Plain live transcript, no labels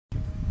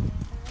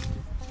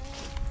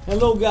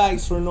Hello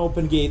guys from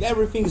Open Gate,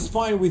 everything is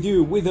fine with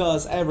you, with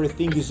us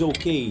everything is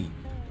okay.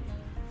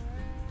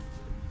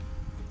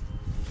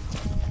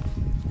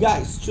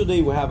 Guys,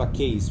 today we have a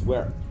case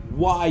where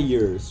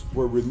wires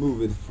were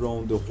removed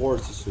from the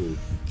horse's hoof.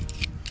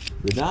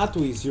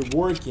 Renato is here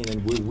working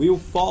and we will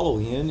follow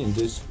him in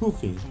this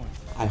hoofing.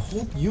 I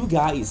hope you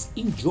guys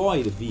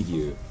enjoy the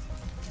video.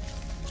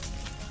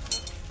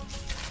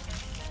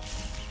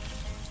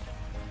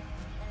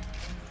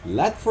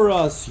 Let for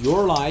us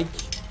your like,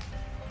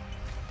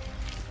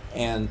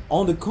 and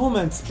on the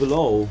comments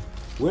below,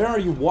 where are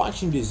you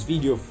watching this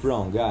video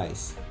from,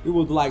 guys? We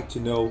would like to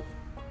know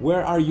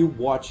where are you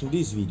watching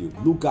this video.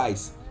 Look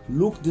guys,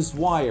 look these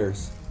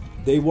wires,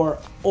 they were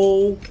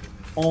all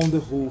on the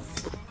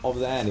hoof of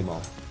the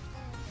animal.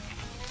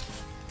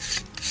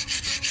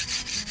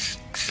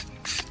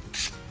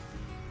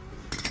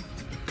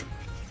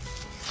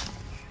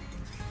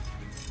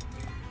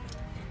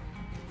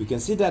 You can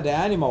see that the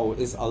animal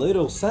is a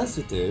little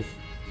sensitive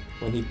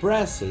when he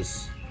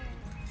presses.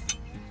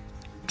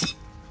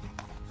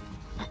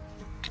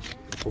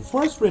 Well,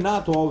 first,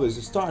 Renato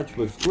always starts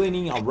with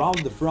cleaning around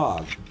the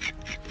frog,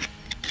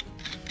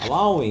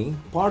 allowing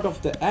part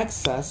of the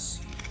excess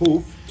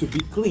hoof to be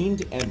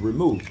cleaned and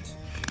removed.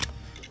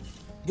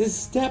 This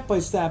step by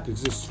step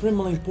is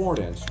extremely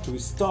important to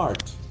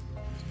start.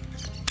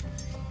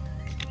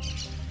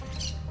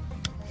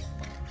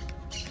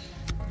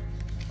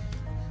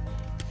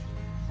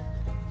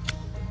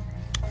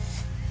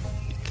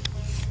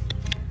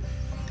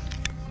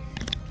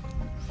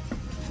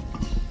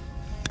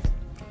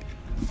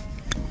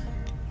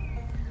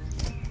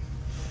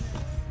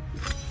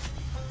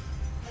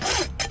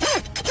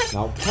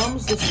 Now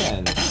comes the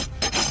sand.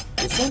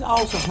 The sand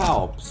also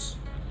helps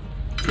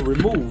to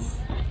remove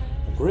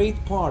a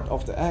great part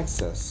of the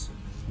excess.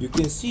 You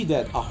can see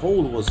that a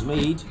hole was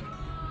made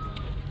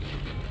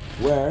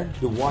where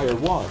the wire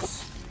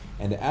was,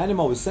 and the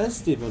animal is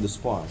sensitive on this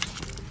part.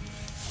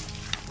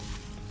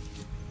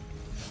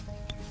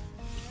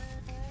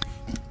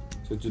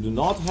 So to do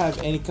not have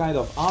any kind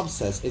of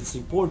abscess, it's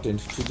important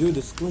to do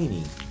this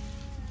cleaning.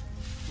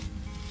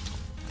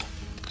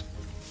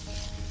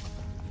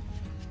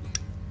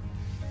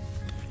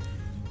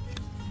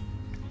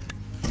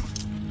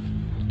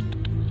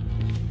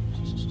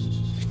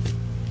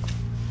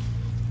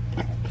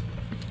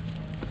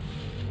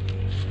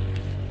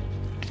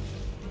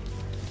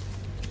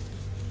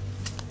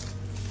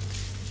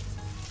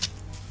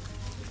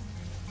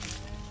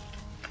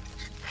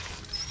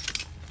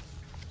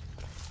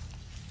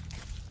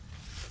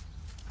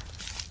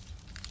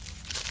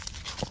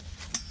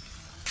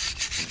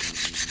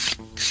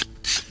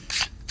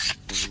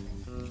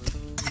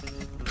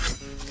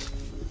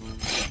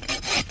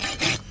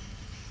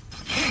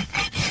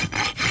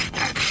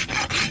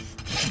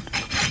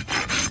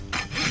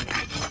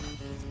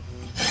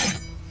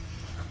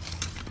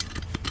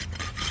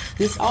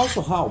 This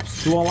also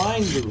helps to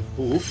align the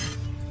hoof.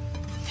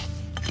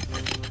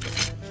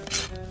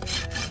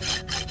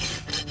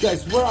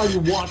 Guys, where are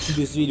you watching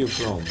this video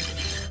from?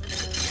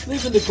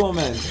 Leave in the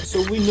comments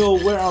so we know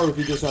where our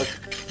videos are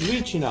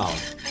reaching out.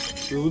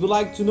 We would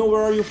like to know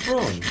where are you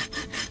from.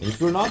 And if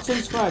you're not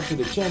subscribed to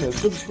the channel,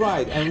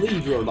 subscribe and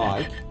leave your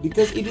like,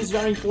 because it is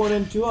very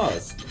important to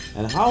us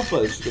and help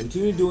us to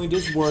continue doing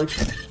this work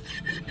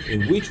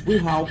in which we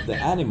help the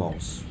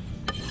animals.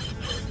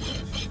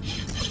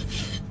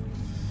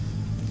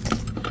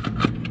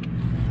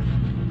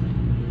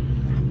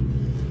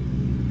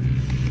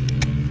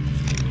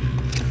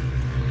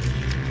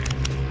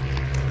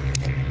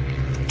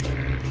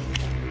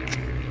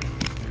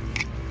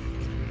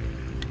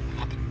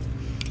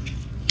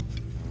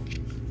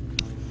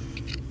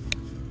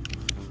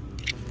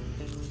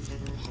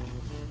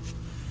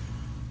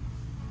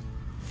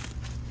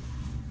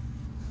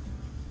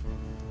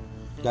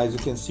 Guys, you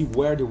can see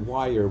where the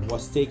wire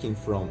was taken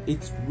from.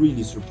 It's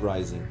really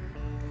surprising.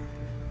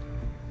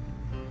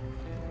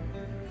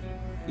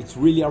 It's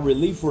really a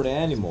relief for the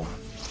animal.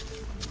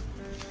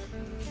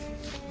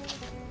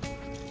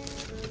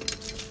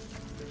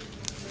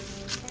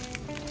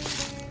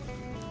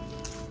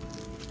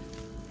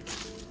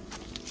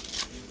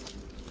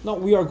 Now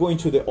we are going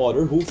to the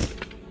other hoof,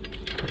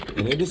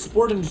 and it is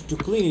important to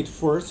clean it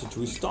first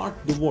to start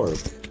the work.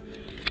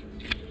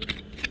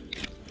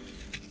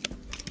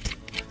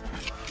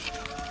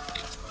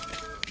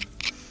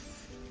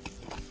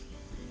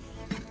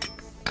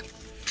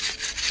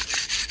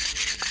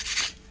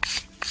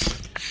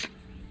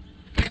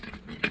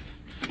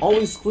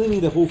 Always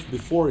cleaning the hoof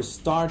before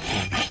starting.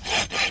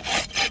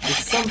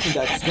 It's something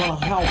that's gonna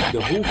help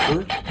the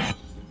hoofer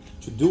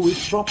to do it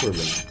properly.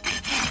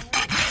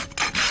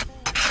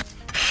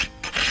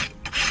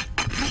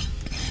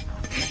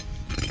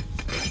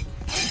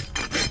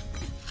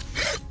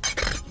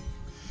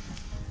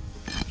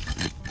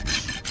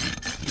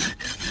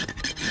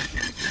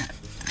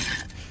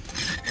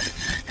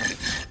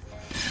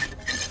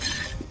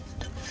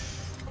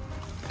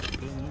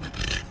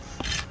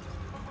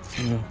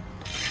 Yeah.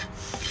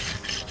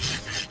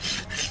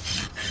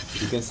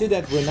 You can see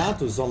that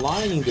Renato is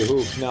aligning the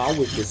hoof now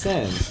with the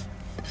sand.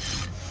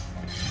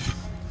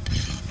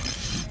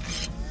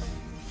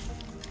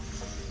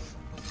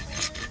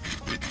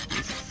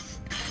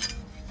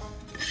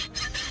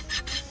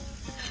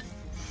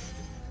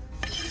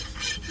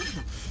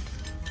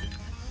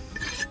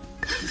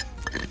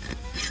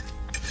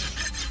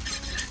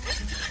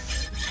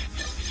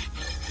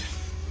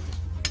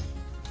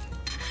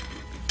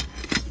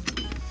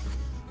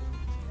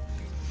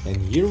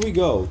 here we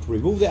go. To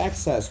remove the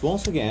excess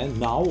once again,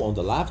 now on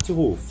the left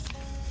hoof.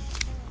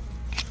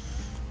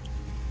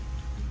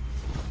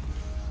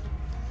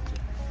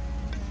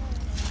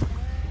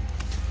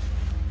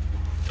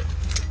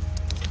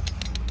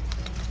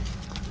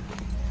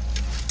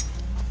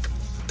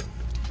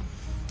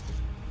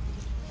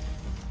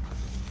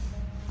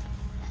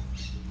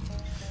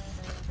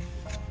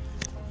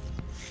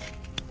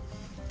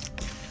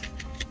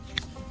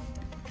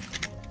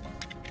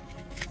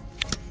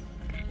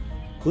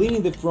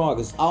 Cleaning the frog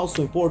is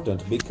also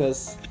important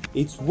because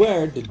it's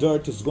where the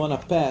dirt is gonna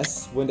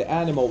pass when the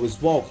animal is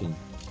walking.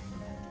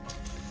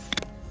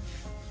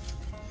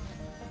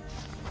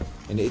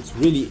 And it's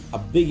really a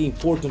big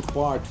important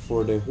part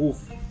for the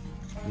hoof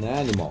in the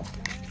animal.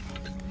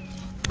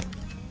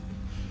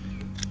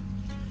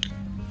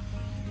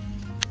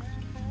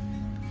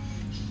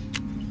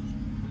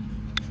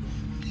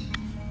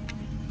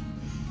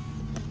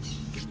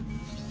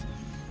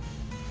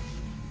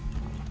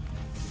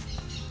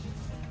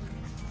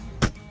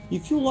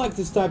 If you like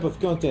this type of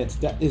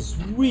content that is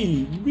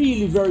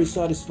really very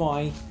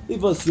satisfying,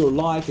 leave us your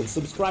like and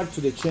subscribe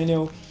to the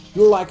channel.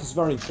 Your like is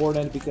very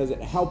important because it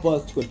helps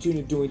us to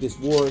continue doing this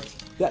work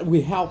that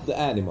we help the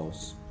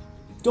animals.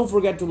 Don't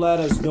forget to let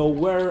us know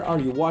where are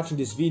you watching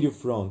this video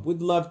from.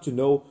 We'd love to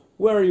know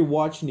where are you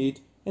watching it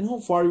and how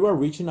far you are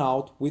reaching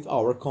out with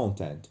our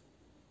content.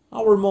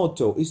 Our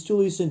motto is to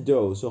listen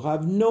though, so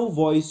have no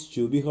voice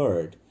to be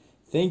heard.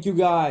 Thank you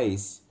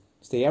guys.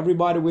 Stay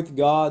everybody with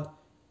God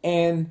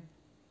and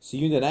see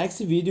you in the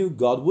next video,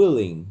 God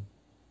willing.